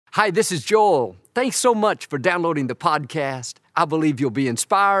Hi, this is Joel. Thanks so much for downloading the podcast. I believe you'll be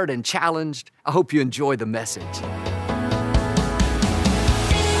inspired and challenged. I hope you enjoy the message.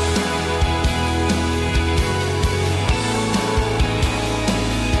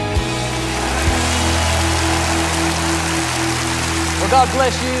 Well, God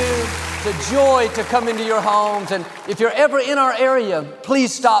bless you. It's a joy to come into your homes. And if you're ever in our area,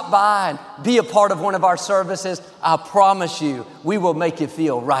 please stop by and be a part of one of our services. I promise you, we will make you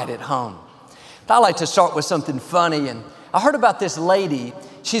feel right at home. But I like to start with something funny. And I heard about this lady.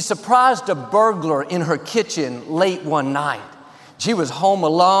 She surprised a burglar in her kitchen late one night. She was home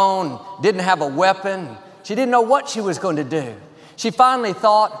alone, didn't have a weapon. She didn't know what she was going to do. She finally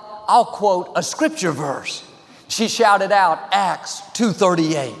thought, I'll quote a scripture verse. She shouted out, Acts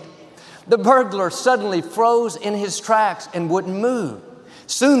 2:38. The burglar suddenly froze in his tracks and wouldn't move.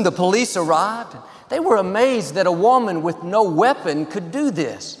 Soon the police arrived. They were amazed that a woman with no weapon could do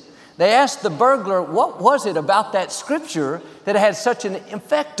this. They asked the burglar, what was it about that scripture that had such an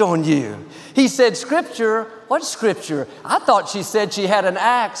effect on you? He said, Scripture? What scripture? I thought she said she had an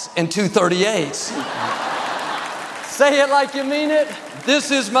axe and 238s. Say it like you mean it. This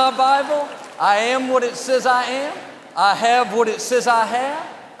is my Bible. I am what it says I am. I have what it says I have.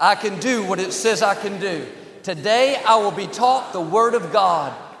 I can do what it says I can do. Today I will be taught the Word of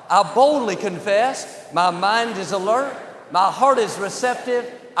God. I boldly confess, my mind is alert, my heart is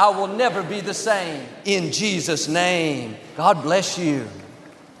receptive, I will never be the same. In Jesus' name, God bless you.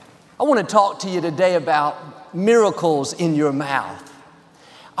 I want to talk to you today about miracles in your mouth.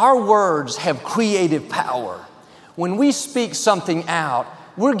 Our words have creative power. When we speak something out,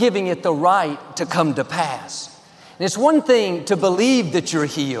 we're giving it the right to come to pass. And it's one thing to believe that you're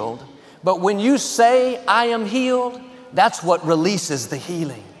healed, but when you say, I am healed, that's what releases the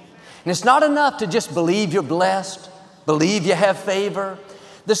healing. And it's not enough to just believe you're blessed, believe you have favor.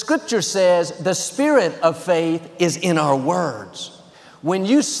 The scripture says the spirit of faith is in our words. When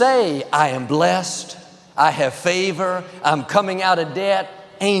you say, I am blessed, I have favor, I'm coming out of debt,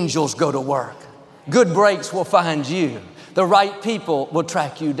 angels go to work. Good breaks will find you. The right people will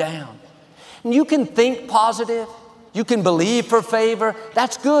track you down. And you can think positive. You can believe for favor.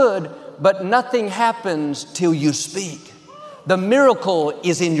 That's good, but nothing happens till you speak. The miracle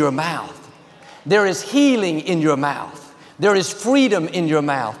is in your mouth. There is healing in your mouth. There is freedom in your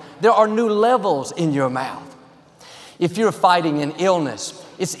mouth. There are new levels in your mouth. If you're fighting an illness,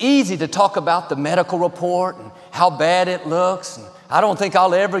 it's easy to talk about the medical report and how bad it looks. And I don't think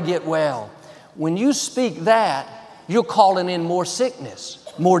I'll ever get well. When you speak that, you're calling in more sickness,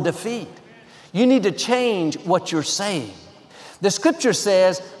 more defeat. You need to change what you're saying. The scripture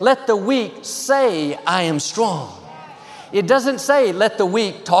says, let the weak say, I am strong. It doesn't say, let the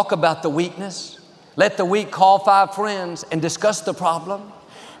weak talk about the weakness. Let the weak call 5 friends and discuss the problem.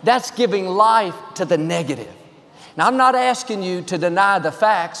 That's giving life to the negative. Now, I'm not asking you to deny the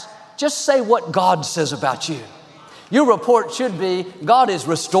facts. Just say what God says about you. Your report should be, God is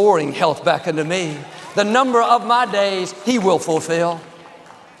restoring health back into me. The number of my days He will fulfill.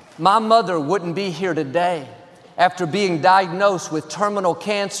 My mother wouldn't be here today after being diagnosed with terminal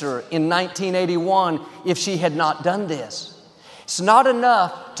cancer in 1981 if she had not done this. It's not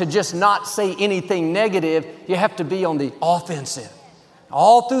enough to just not say anything negative. You have to be on the offensive.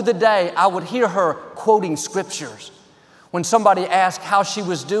 All through the day, I would hear her quoting scriptures. When somebody asked how she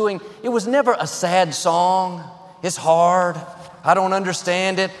was doing, it was never a sad song. It's hard. I don't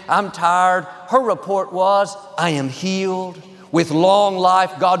understand it. I'm tired. Her report was, I am healed. With long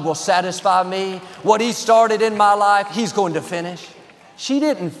life, God will satisfy me. What He started in my life, He's going to finish. She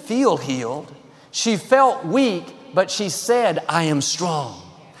didn't feel healed. She felt weak, but she said, I am strong.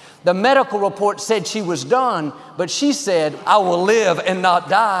 The medical report said she was done, but she said, I will live and not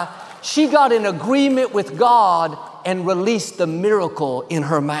die. She got in agreement with God and released the miracle in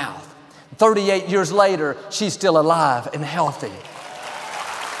her mouth. 38 years later, she's still alive and healthy.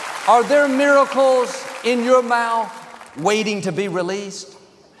 Are there miracles in your mouth waiting to be released?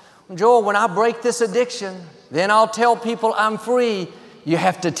 Joel, when I break this addiction, then I'll tell people I'm free. You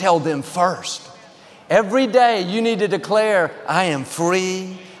have to tell them first. Every day you need to declare, I am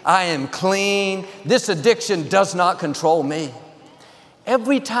free, I am clean, this addiction does not control me.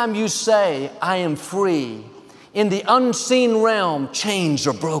 Every time you say, I am free, in the unseen realm, chains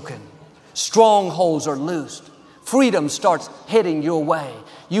are broken, strongholds are loosed, freedom starts heading your way.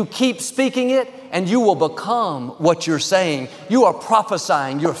 You keep speaking it and you will become what you're saying. You are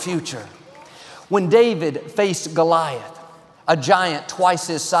prophesying your future. When David faced Goliath, a giant twice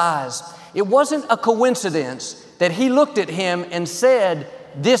his size, it wasn't a coincidence that he looked at him and said,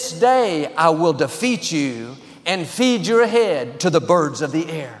 this day I will defeat you and feed your head to the birds of the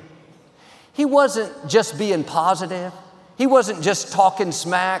air. He wasn't just being positive. He wasn't just talking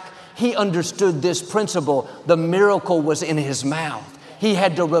smack. He understood this principle. The miracle was in his mouth. He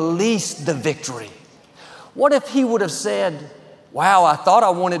had to release the victory. What if he would have said, wow, I thought I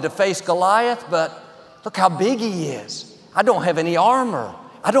wanted to face Goliath, but look how big he is. I don't have any armor.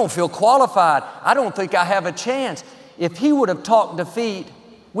 I don't feel qualified. I don't think I have a chance. If he would have talked defeat,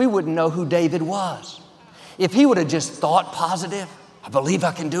 we wouldn't know who David was. If he would have just thought positive, I believe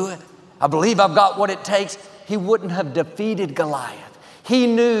I can do it. I believe I've got what it takes, he wouldn't have defeated Goliath. He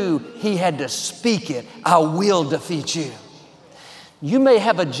knew he had to speak it. I will defeat you. You may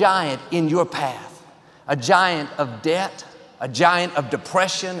have a giant in your path, a giant of debt, a giant of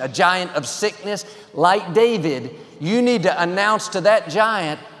depression, a giant of sickness. Like David, you need to announce to that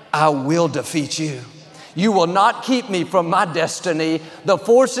giant, I will defeat you. You will not keep me from my destiny. The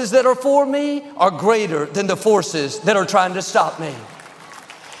forces that are for me are greater than the forces that are trying to stop me.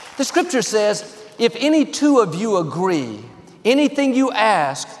 The scripture says, if any two of you agree, anything you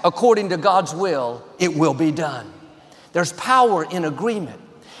ask according to God's will, it will be done. There's power in agreement.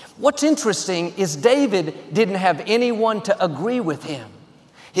 What's interesting is David didn't have anyone to agree with him.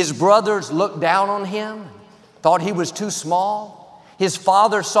 His brothers looked down on him, thought he was too small. His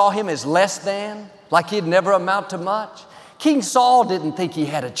father saw him as less than, like he'd never amount to much. King Saul didn't think he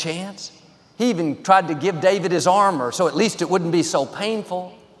had a chance. He even tried to give David his armor so at least it wouldn't be so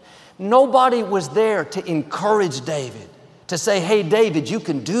painful. Nobody was there to encourage David, to say, hey, David, you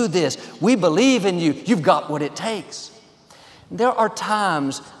can do this. We believe in you. You've got what it takes. There are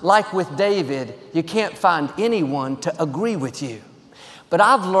times, like with David, you can't find anyone to agree with you. But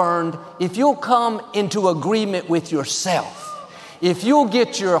I've learned if you'll come into agreement with yourself, if you'll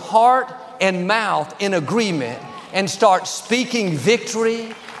get your heart and mouth in agreement and start speaking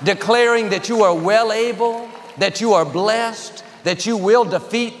victory, declaring that you are well able, that you are blessed, that you will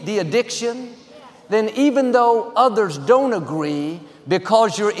defeat the addiction, then even though others don't agree,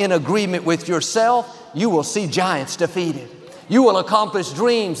 because you're in agreement with yourself, you will see giants defeated. You will accomplish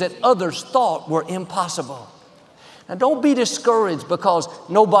dreams that others thought were impossible. Now don't be discouraged because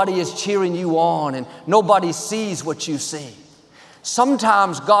nobody is cheering you on and nobody sees what you see.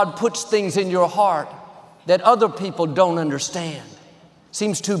 Sometimes God puts things in your heart that other people don't understand.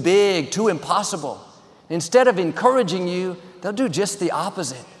 Seems too big, too impossible. Instead of encouraging you, they'll do just the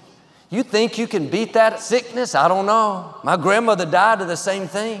opposite. You think you can beat that sickness? I don't know. My grandmother died of the same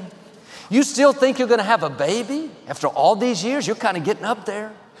thing. You still think you're going to have a baby? After all these years, you're kind of getting up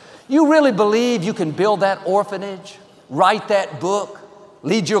there. You really believe you can build that orphanage, write that book,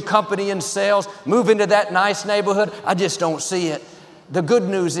 lead your company in sales, move into that nice neighborhood? I just don't see it. The good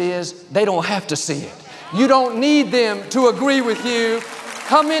news is they don't have to see it. You don't need them to agree with you.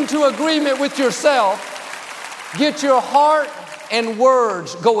 Come into agreement with yourself. Get your heart and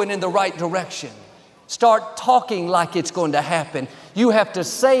words going in the right direction. Start talking like it's going to happen. You have to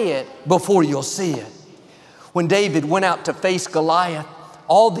say it before you'll see it. When David went out to face Goliath,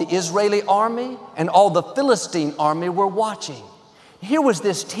 all the Israeli army and all the Philistine army were watching. Here was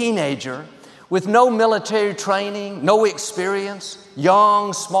this teenager with no military training, no experience,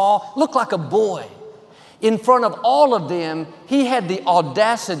 young, small, looked like a boy. In front of all of them, he had the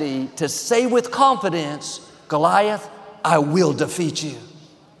audacity to say with confidence, Goliath, I will defeat you.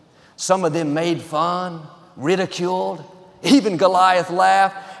 Some of them made fun, ridiculed. Even Goliath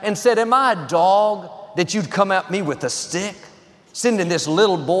laughed and said, am I a dog that you'd come at me with a stick? Sending this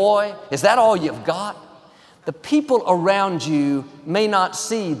little boy, is that all you've got? The people around you may not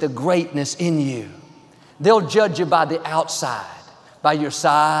see the greatness in you. They'll judge you by the outside, by your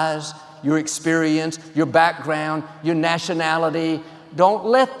size, your experience, your background, your nationality. Don't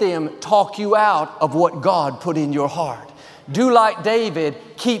let them talk you out of what God put in your heart. Do like David,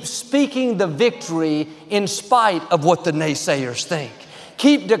 keep speaking the victory in spite of what the naysayers think.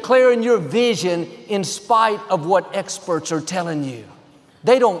 Keep declaring your vision in spite of what experts are telling you.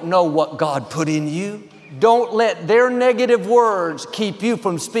 They don't know what God put in you. Don't let their negative words keep you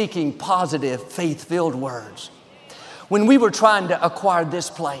from speaking positive, faith-filled words. When we were trying to acquire this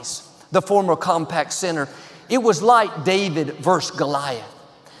place, the former Compaq Center, it was like David versus Goliath.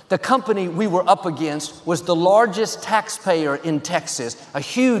 The company we were up against was the largest taxpayer in Texas, a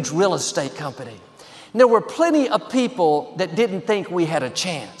huge real estate company. And there were plenty of people that didn't think we had a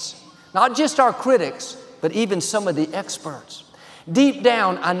chance. Not just our critics, but even some of the experts. Deep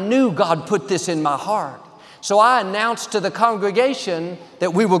down, I knew God put this in my heart. So I announced to the congregation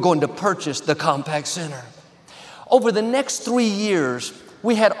that we were going to purchase the Compaq Center. Over the next 3 years,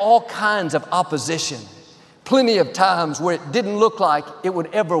 we had all kinds of opposition. Plenty of times where it didn't look like it would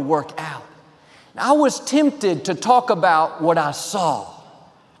ever work out. I was tempted to talk about what I saw.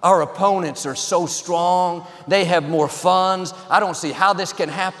 Our opponents are so strong. They have more funds. I don't see how this can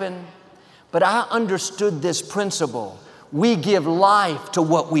happen. But I understood this principle. We give life to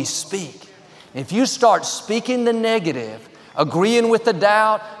what we speak. If you start speaking the negative, agreeing with the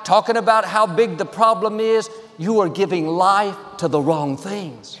doubt, talking about how big the problem is, you are giving life to the wrong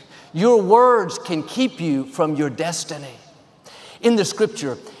things. Your words can keep you from your destiny. In the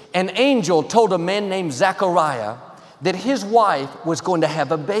scripture, an angel told a man named Zechariah that his wife was going to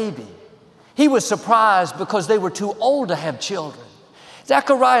have a baby. He was surprised because they were too old to have children.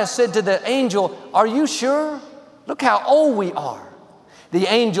 Zechariah said to the angel, "Are you sure? Look how old we are." The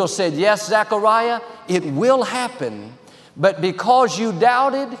angel said, "Yes, Zechariah, it will happen, but because you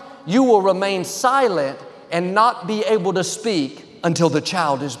doubted, you will remain silent and not be able to speak until the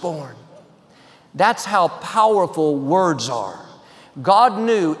child is born." That's how powerful words are. God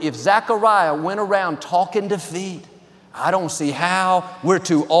knew if Zechariah went around talking defeat, "I don't see how, we're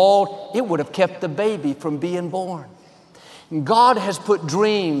too old," it would have kept the baby from being born. God has put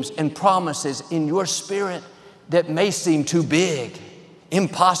dreams and promises in your spirit that may seem too big,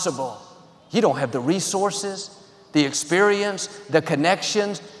 impossible. You don't have the resources, the experience, the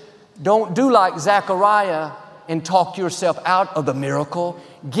connections. Don't do like Zechariah and talk yourself out of the miracle.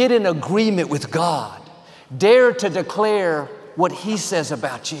 Get in agreement with God. Dare to declare what He says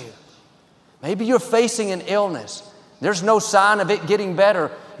about you. Maybe you're facing an illness. There's no sign of it getting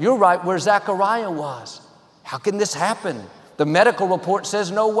better. You're right where Zechariah was. How can this happen? The medical report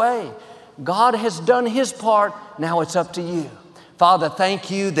says no way. God has done His part. Now it's up to you. Father, thank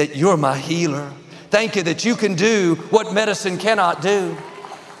you that you're my healer. Thank you that you can do what medicine cannot do.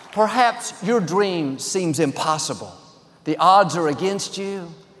 Perhaps your dream seems impossible. The odds are against you.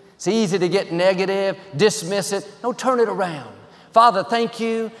 It's easy to get negative, dismiss it. No, turn it around. Father, thank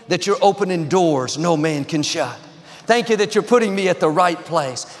you that you're opening doors no man can shut. Thank you that you're putting me at the right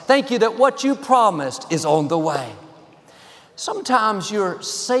place. Thank you that what you promised is on the way. Sometimes you're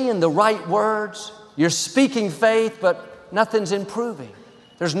saying the right words, you're speaking faith, but nothing's improving.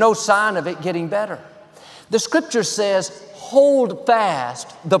 There's no sign of it getting better. The scripture says, hold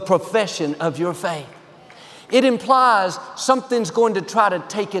fast the profession of your faith. It implies something's going to try to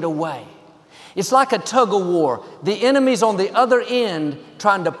take it away. It's like a tug of war. The enemy's on the other end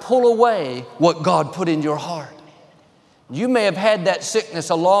trying to pull away what God put in your heart. You may have had that sickness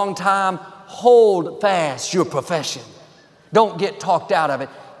a long time. Hold fast your profession. Don't get talked out of it.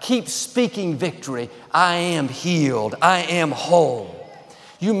 Keep speaking victory. I am healed. I am whole.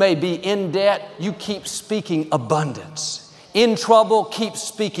 You may be in debt. You keep speaking abundance. In trouble, keep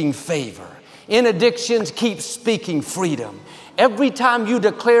speaking favor. In addictions, keep speaking freedom. Every time you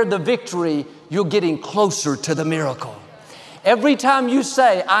declare the victory, you're getting closer to the miracle. Every time you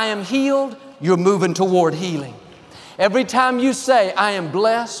say, I am healed, you're moving toward healing. Every time you say, I am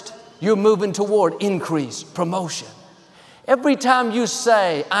blessed, you're moving toward increase, promotion. Every time you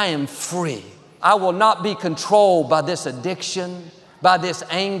say, I am free, I will not be controlled by this addiction, by this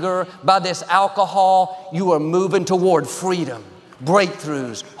anger, by this alcohol, you are moving toward freedom,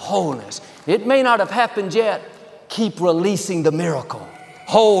 breakthroughs, wholeness. It may not have happened yet. Keep releasing the miracle.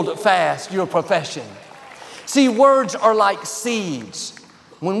 Hold fast your profession. See, words are like seeds.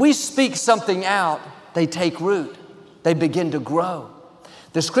 When we speak something out, they take root. They begin to grow.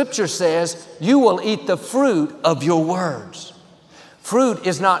 The scripture says, you will eat the fruit of your words. Fruit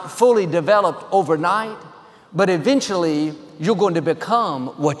is not fully developed overnight, but eventually you're going to become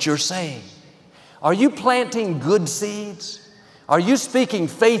what you're saying. Are you planting good seeds? Are you speaking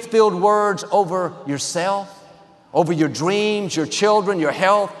faith-filled words over yourself, over your dreams, your children, your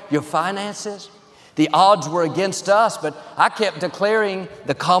health, your finances? The odds were against us, but I kept declaring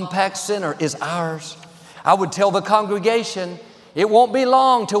the Compaq Center is ours. I would tell the congregation, it won't be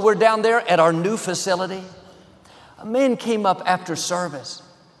long till we're down there at our new facility. A man came up after service.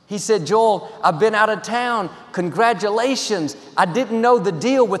 He said, Joel, I've been out of town. Congratulations. I didn't know the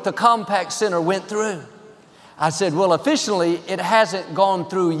deal with the Compaq Center went through. I said, well, officially, it hasn't gone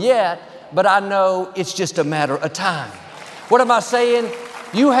through yet, but I know it's just a matter of time. What am I saying?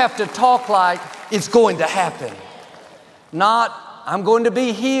 You have to talk like it's going to happen. Not, I'm going to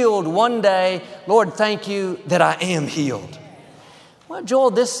be healed one day. Lord, thank you that I am healed. Well,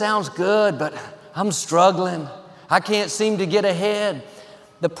 Joel, this sounds good, but I'm struggling. I can't seem to get ahead.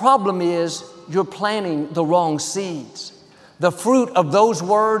 The problem is you're planting the wrong seeds. The fruit of those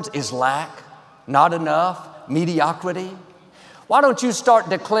words is lack, not enough, mediocrity. Why don't you start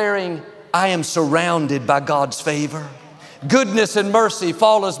declaring, I am surrounded by God's favor. Goodness and mercy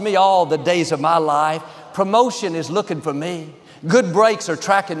follows me all the days of my life. Promotion is looking for me. Good breaks are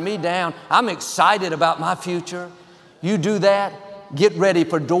tracking me down. I'm excited about my future. You do that, get ready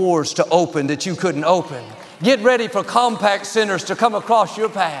for doors to open that you couldn't open. Get ready for compact centers to come across your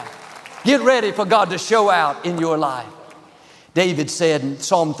path. Get ready for God to show out in your life. David said in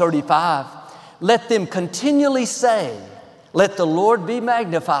Psalm 35, let them continually say, let the Lord be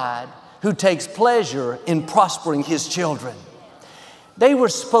magnified, who takes pleasure in prospering His children. They were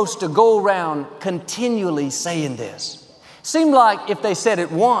supposed to go around continually saying this. Seemed like if they said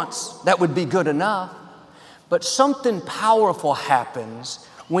it once, that would be good enough. But something powerful happens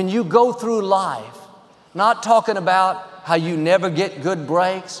when you go through life, not talking about how you never get good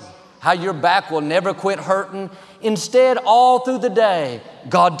breaks, how your back will never quit hurting. Instead, all through the day,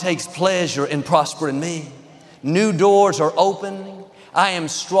 God takes pleasure in prospering me. New doors are opening. I am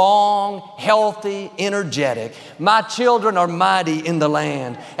strong, healthy, energetic. My children are mighty in the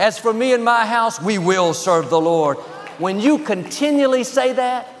land. As for me and my house, we will serve the Lord. When you continually say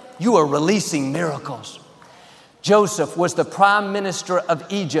that, you are releasing miracles. Joseph was the prime minister of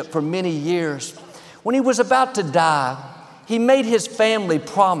Egypt for many years. When he was about to die, he made his family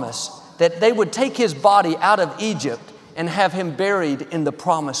promise that they would take his body out of Egypt and have him buried in the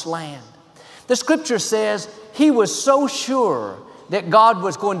promised land. The scripture says he was so sure that God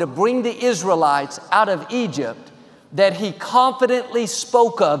was going to bring the Israelites out of Egypt that he confidently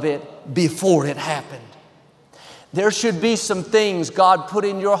spoke of it before it happened. There should be some things God put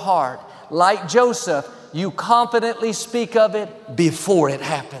in your heart. Like Joseph, you confidently speak of it before it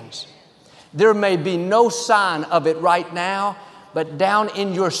happens. There may be no sign of it right now, but down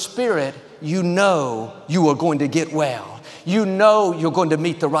in your spirit, you know you are going to get well. You know you're going to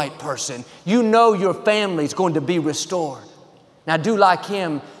meet the right person. You know your family's going to be restored. Now do like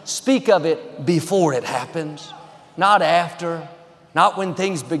him, speak of it before it happens, not after, not when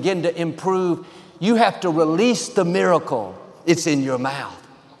things begin to improve. You have to release the miracle. It's in your mouth.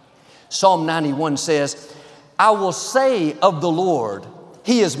 Psalm 91 says, I will say of the Lord,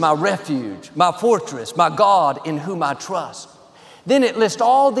 He is my refuge, my fortress, my God in whom I trust. Then it lists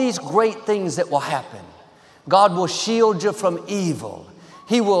all these great things that will happen. God will shield you from evil.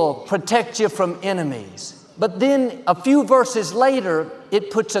 He will protect you from enemies. But then a few verses later, it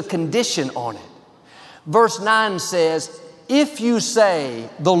puts a condition on it. Verse 9 says, if you say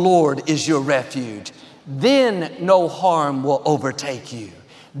the Lord is your refuge, then no harm will overtake you.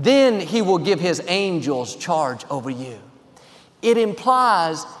 Then He will give His angels charge over you. It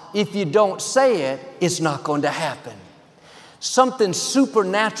implies if you don't say it, it's not going to happen. Something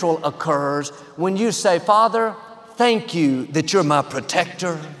supernatural occurs when you say, Father, thank you that you're my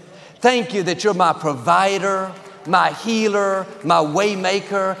protector. Thank you that you're my provider, my healer, my way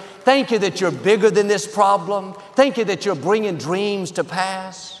maker. Thank you that you're bigger than this problem. Thank you that you're bringing dreams to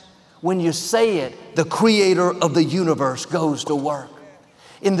pass. When you say it, the creator of the universe goes to work.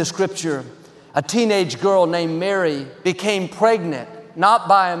 In the scripture, a teenage girl named Mary became pregnant, not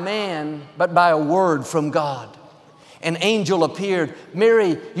by a man, but by a word from God. An angel appeared.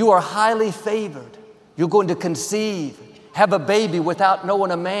 Mary, you are highly favored. You're going to conceive, have a baby without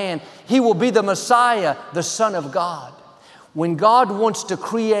knowing a man. He will be the Messiah, the Son of God. When God wants to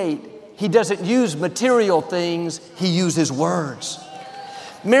create, He doesn't use material things, He uses words.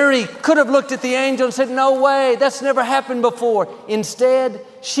 Mary could have looked at the angel and said, no way, that's never happened before. Instead,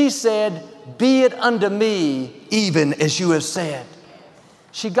 she said, be it unto me, even as you have said.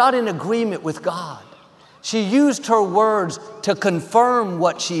 She got in agreement with God. She used her words to confirm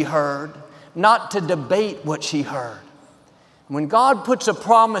what she heard, not to debate what she heard. When God puts a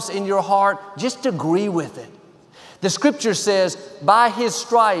promise in your heart, just agree with it. The scripture says, by His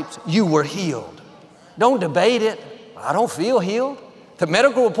stripes you were healed. Don't debate it. I don't feel healed. The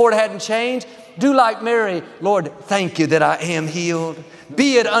medical report hadn't changed. Do like Mary. Lord, thank you that I am healed.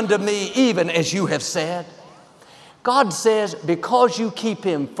 Be it unto me even as you have said. God says, because you keep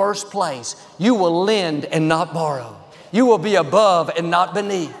Him first place, you will lend and not borrow. You will be above and not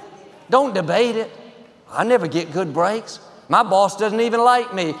beneath. Don't debate it. I never get good breaks. My boss doesn't even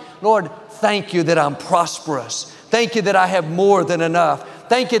like me. Lord, thank you that I'm prosperous. Thank you that I have more than enough.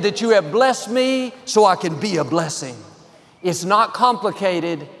 Thank you that you have blessed me so I can be a blessing. It's not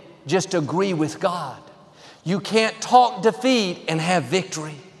complicated. Just agree with God. You can't talk defeat and have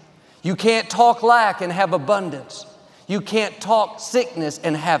victory. You can't talk lack and have abundance. You can't talk sickness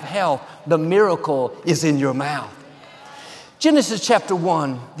and have health. The miracle is in your mouth. Genesis chapter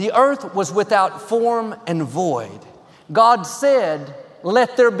 1, the earth was without form and void. God said,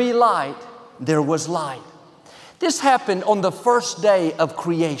 let there be light. There was light. This happened on the first day of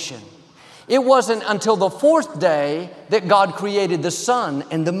creation. It wasn't until the fourth day that God created the sun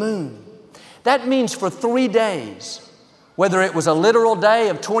and the moon. That means for 3 days, Whether it was a literal day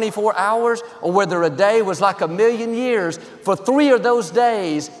of 24 hours or whether a day was like 1,000,000 years, for 3 of those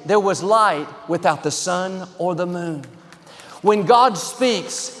days there was light without the sun or the moon. When God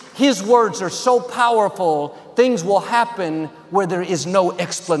speaks, His words are so powerful, things will happen where there is no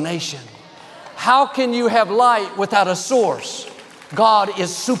explanation. How can you have light without a source? God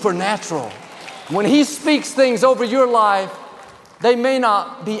is supernatural. When He speaks things over your life, they may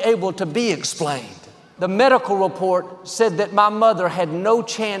not be able to be explained. The medical report said that my mother had no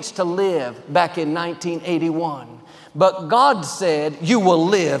chance to live back in 1981. But God said, you will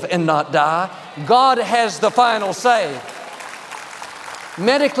live and not die. God has the final say.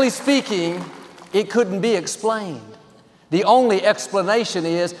 Medically speaking, it couldn't be explained. The only explanation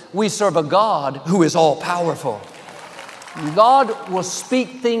is we serve a God who is all powerful. God will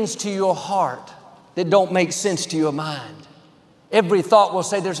speak things to your heart that don't make sense to your mind. Every thought will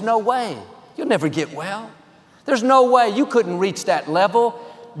say, there's no way. You'll never get well. There's no way. You couldn't reach that level.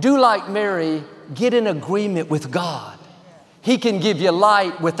 Do like Mary, get in agreement with God. He can give you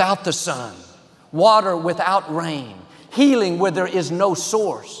light without the sun, water without rain, healing where there is no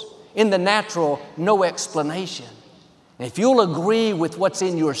source. In the natural, no explanation. And if you'll agree with what's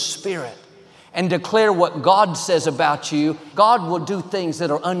in your spirit and declare what God says about you, God will do things that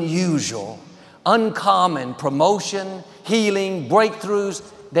are unusual, uncommon, promotion, healing, breakthroughs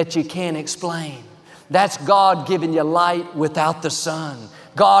that you can't explain. That's God giving you light without the sun.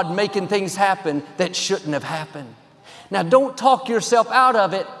 God making things happen that shouldn't have happened. Now, don't talk yourself out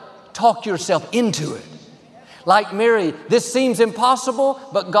of it. Talk yourself into it. Like Mary, this seems impossible,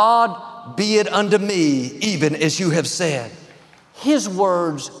 but God, be it unto me, even as you have said. His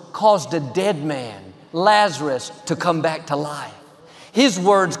words caused a dead man, Lazarus, to come back to life. His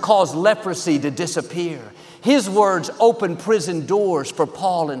words caused leprosy to disappear. His words opened prison doors for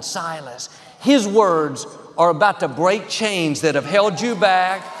Paul and Silas. His words are about to break chains that have held you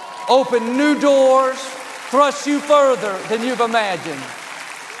back, open new doors, thrust you further than you've imagined.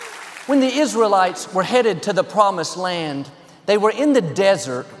 When the Israelites were headed to the promised land, they were in the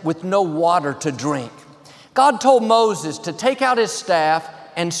desert with no water to drink. God told Moses to take out his staff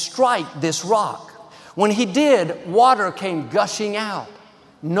and strike this rock. When he did, water came gushing out.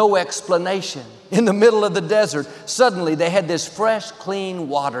 No explanation. In the middle of the desert, suddenly they had this fresh, clean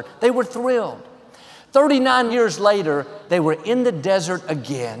water. They were thrilled. 39 years later, they were in the desert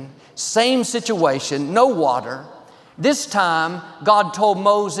again. Same situation, no water. This time, God told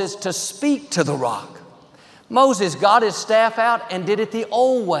Moses to speak to the rock. Moses got his staff out and did it the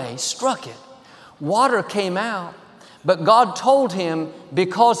old way, struck it. Water came out, but God told him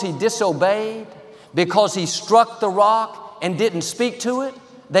because he disobeyed, because he struck the rock and didn't speak to it,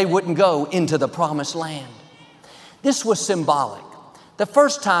 they wouldn't go into the promised land. This was symbolic. The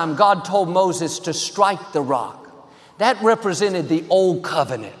first time God told Moses to strike the rock, that represented the old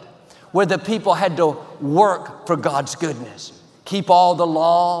covenant, where the people had to work for God's goodness, keep all the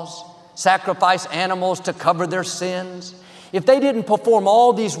laws, sacrifice animals to cover their sins. If they didn't perform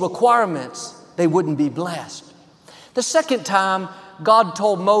all these requirements, they wouldn't be blessed. The second time, God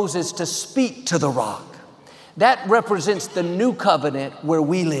told Moses to speak to the rock. That represents the new covenant where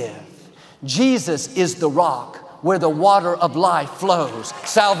we live. Jesus is the rock where the water of life flows.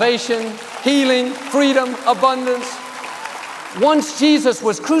 Salvation, healing, freedom, abundance. Once Jesus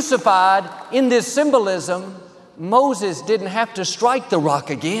was crucified, in this symbolism, Moses didn't have to strike the rock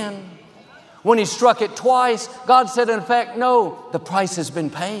again. When he struck it twice, God said, in fact, no, the price has been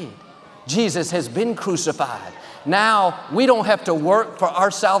paid. Jesus has been crucified. Now, we don't have to work for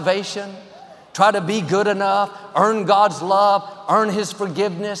our salvation, try to be good enough, earn God's love, earn His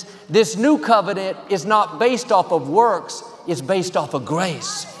forgiveness. This new covenant is not based off of works, it's based off of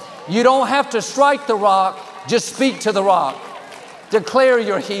grace. You don't have to strike the rock, just speak to the rock. Declare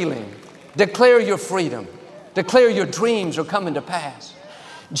your healing, declare your freedom, declare your dreams are coming to pass.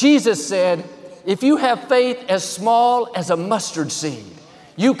 Jesus said, if you have faith as small as a mustard seed,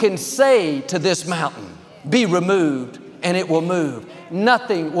 you can say to this mountain, be removed, and it will move.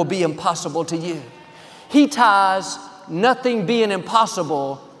 Nothing will be impossible to you. He ties nothing being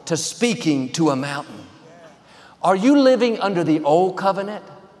impossible to speaking to a mountain. Are you living under the old covenant,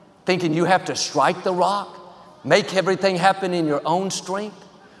 thinking you have to strike the rock, make everything happen in your own strength?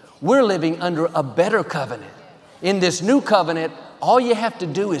 We're living under a better covenant. In this new covenant, all you have to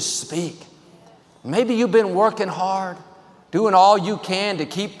do is speak. Maybe you've been working hard, doing all you can to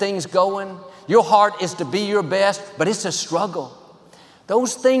keep things going. Your heart is to be your best, but it's a struggle.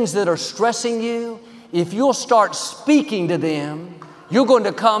 Those things that are stressing you, if you'll start speaking to them, you're going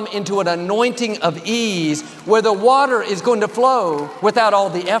to come into an anointing of ease where the water is going to flow without all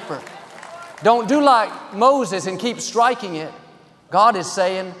the effort. Don't do like Moses and keep striking it. God is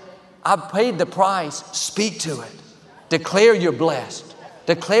saying, I've paid the price. Speak to it. Declare you're blessed.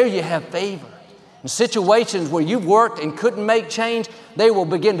 Declare you have favor. In situations where you've worked and couldn't make change, they will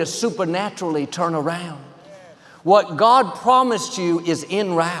begin to supernaturally turn around. What God promised you is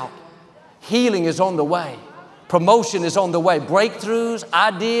en route. Healing is on the way. Promotion is on the way. Breakthroughs,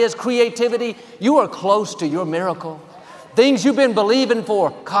 ideas, creativity. You are close to your miracle. Things you've been believing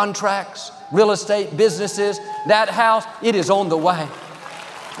for, contracts, real estate, businesses, that house, it is on the way.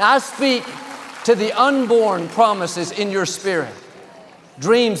 Now I speak to the unborn promises in your spirit.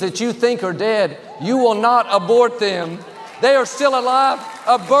 Dreams that you think are dead, you will not abort them. They are still alive.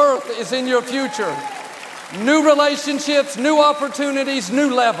 A birth is in your future. New relationships, new opportunities,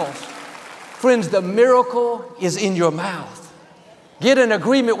 new levels. Friends, the miracle is in your mouth. Get in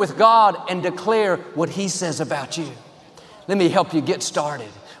agreement with God and declare what He says about you. Let me help you get started.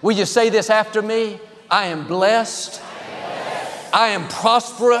 Will you say this after me? I am blessed. I am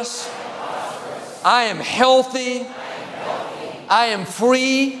prosperous. I am healthy. I am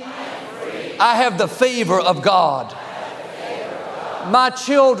free. I have the favor of God. My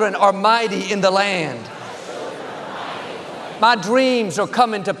children are mighty in the land. My dreams are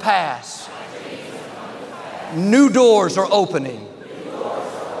coming to pass. New doors are opening.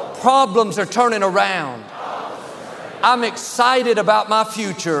 Problems are turning around. I'm excited about my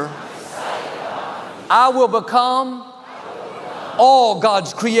future. I will become all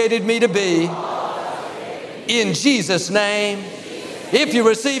God's created me to be. In Jesus' name. If you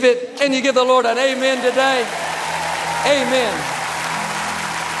receive it, can you give the Lord an amen today? Amen.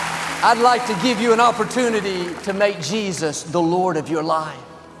 I'd like to give you an opportunity to make Jesus the Lord of your life.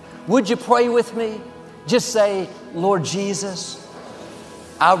 Would you pray with me? Just say, Lord Jesus,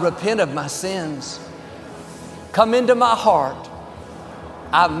 I repent of my sins. Come into my heart.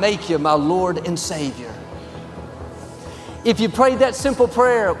 I make you my Lord and Savior. If you prayed that simple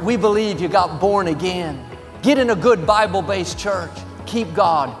prayer, we believe you got born again. Get in a good Bible-based church. Keep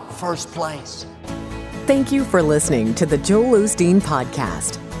God first place. Thank you for listening to the Joel Osteen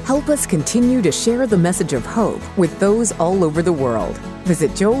Podcast. Help us continue to share the message of hope with those all over the world.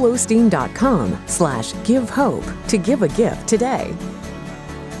 Visit joelosteen.com/give hope to give a gift today.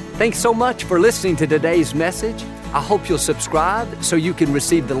 Thanks so much for listening to today's message. I hope you'll subscribe so you can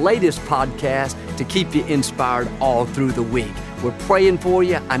receive the latest podcast to keep you inspired all through the week. We're praying for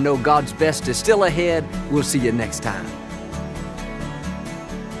you. I know God's best is still ahead. We'll see you next time.